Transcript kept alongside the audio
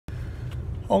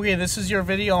Okay, this is your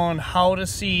video on how to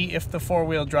see if the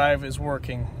four-wheel drive is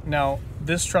working. Now,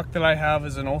 this truck that I have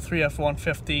is an 03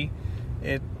 F-150.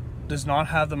 It does not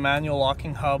have the manual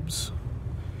locking hubs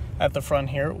at the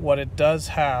front here. What it does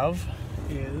have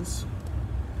is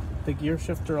the gear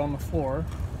shifter on the floor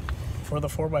for the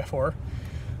 4x4.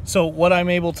 So what I'm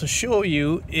able to show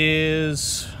you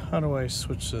is, how do I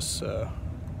switch this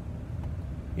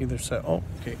either side? Oh,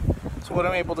 okay. So what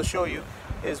I'm able to show you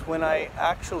is when I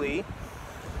actually,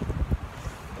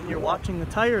 you're watching the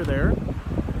tire there,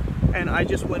 and I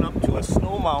just went up to a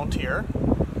snow mount here,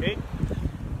 okay?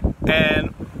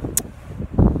 And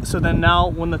so then now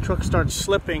when the truck starts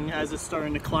slipping as it's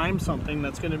starting to climb something,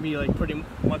 that's going to be like pretty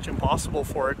much impossible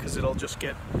for it, because it'll just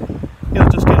get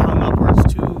hung up, or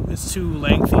it's too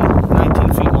lengthy,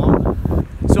 19 feet long.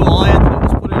 So all I had to do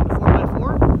was put it in the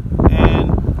 4x4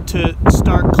 and to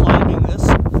start climbing this,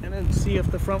 and then see if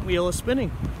the front wheel is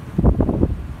spinning.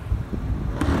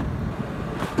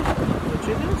 Which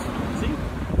it is.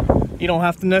 See? You don't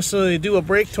have to necessarily do a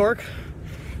brake torque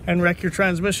and wreck your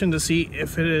transmission to see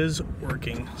if it is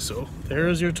working. So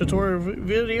there's your tutorial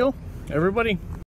video, everybody.